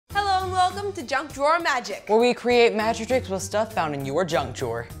and welcome to Junk Drawer Magic, where we create magic tricks with stuff found in your junk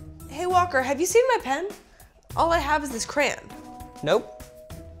drawer. Hey Walker, have you seen my pen? All I have is this crayon. Nope.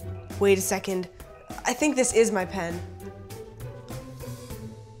 Wait a second. I think this is my pen.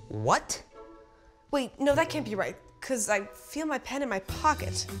 What? Wait, no, that can't be right, because I feel my pen in my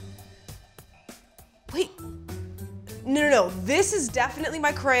pocket. Wait. No. This is definitely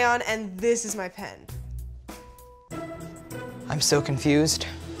my crayon, and this is my pen. I'm so confused.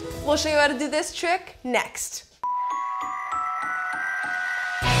 We'll show you how to do this trick next.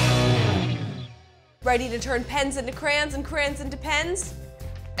 Ready to turn pens into crayons and crayons into pens?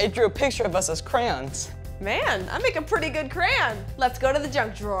 I drew a picture of us as crayons. Man, I make a pretty good crayon. Let's go to the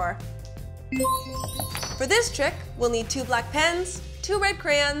junk drawer. For this trick, we'll need 2 black pens, 2 red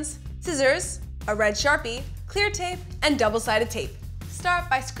crayons, scissors, a red Sharpie, clear tape, and double-sided tape. Start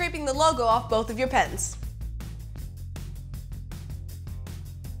by scraping the logo off both of your pens.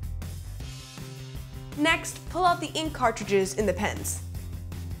 Next, pull out the ink cartridges in the pens.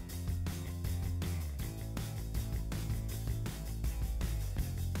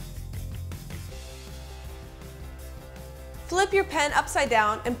 Flip your pen upside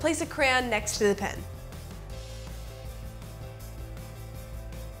down and place a crayon next to the pen.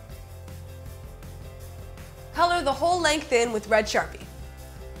 Color the whole length in with red Sharpie.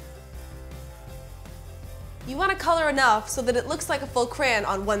 You want to color enough so that it looks like a full crayon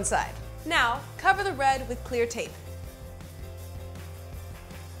on one side. Now, cover the red with clear tape.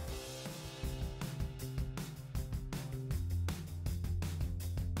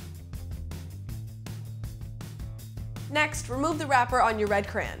 Next, remove the wrapper on your red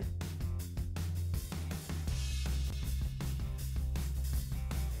crayon.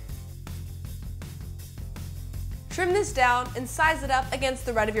 Trim this down and size it up against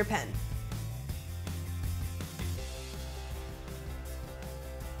the red of your pen.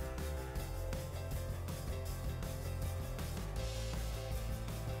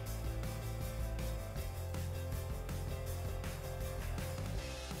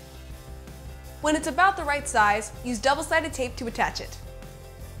 When it's about the right size, use double-sided tape to attach it.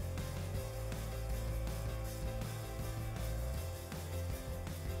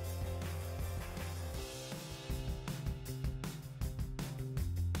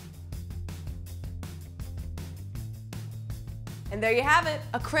 And there you have it,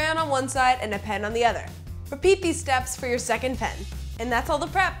 a crayon on one side and a pen on the other. Repeat these steps for your second pen. And that's all the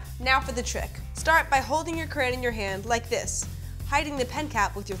prep. Now for the trick. Start by holding your crayon in your hand like this, hiding the pen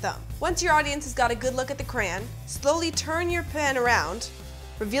cap with your thumb. Once your audience has got a good look at the crayon, slowly turn your pen around,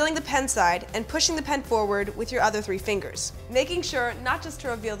 revealing the pen side and pushing the pen forward with your other 3 fingers, making sure not just to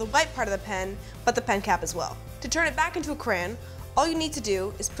reveal the white part of the pen, but the pen cap as well. To turn it back into a crayon, all you need to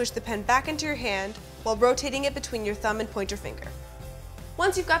do is push the pen back into your hand while rotating it between your thumb and pointer finger.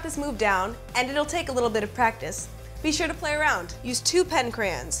 Once you've got this move down, and it'll take a little bit of practice, be sure to play around. Use 2 pen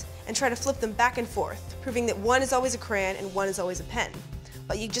crayons and try to flip them back and forth, proving that one is always a crayon and one is always a pen.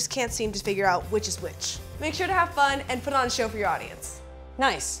 But you just can't seem to figure out which is which. Make sure to have fun and put on a show for your audience.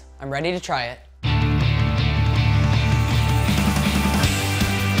 Nice. I'm ready to try it.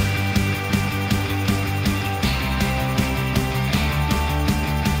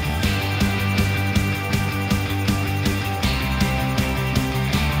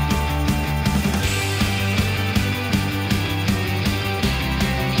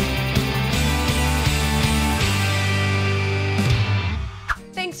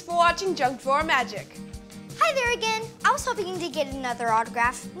 Thanks for watching Junk Drawer Magic. Hi there again. I was hoping to get another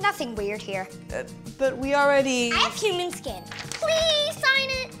autograph. Nothing weird here. But we already... I have human skin. Please sign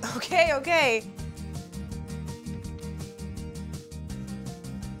it. Okay.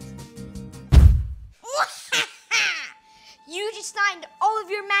 You just signed all of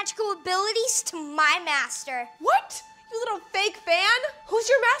your magical abilities to my master. What? You little fake fan? Who's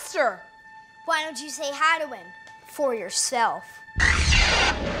your master? Why don't you say hi to him for yourself?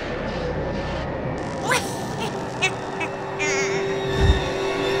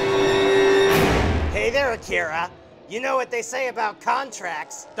 Hey there, Akira. You know what they say about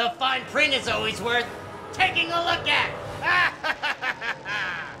contracts. The fine print is always worth taking a look at.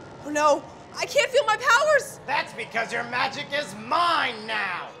 Oh no, I can't feel my powers. That's because your magic is mine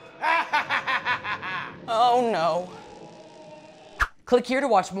now. Oh no. Click here to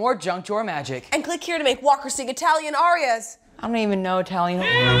watch more Junk Drawer Magic. And click here to make Walker sing Italian arias. I don't even know Italian.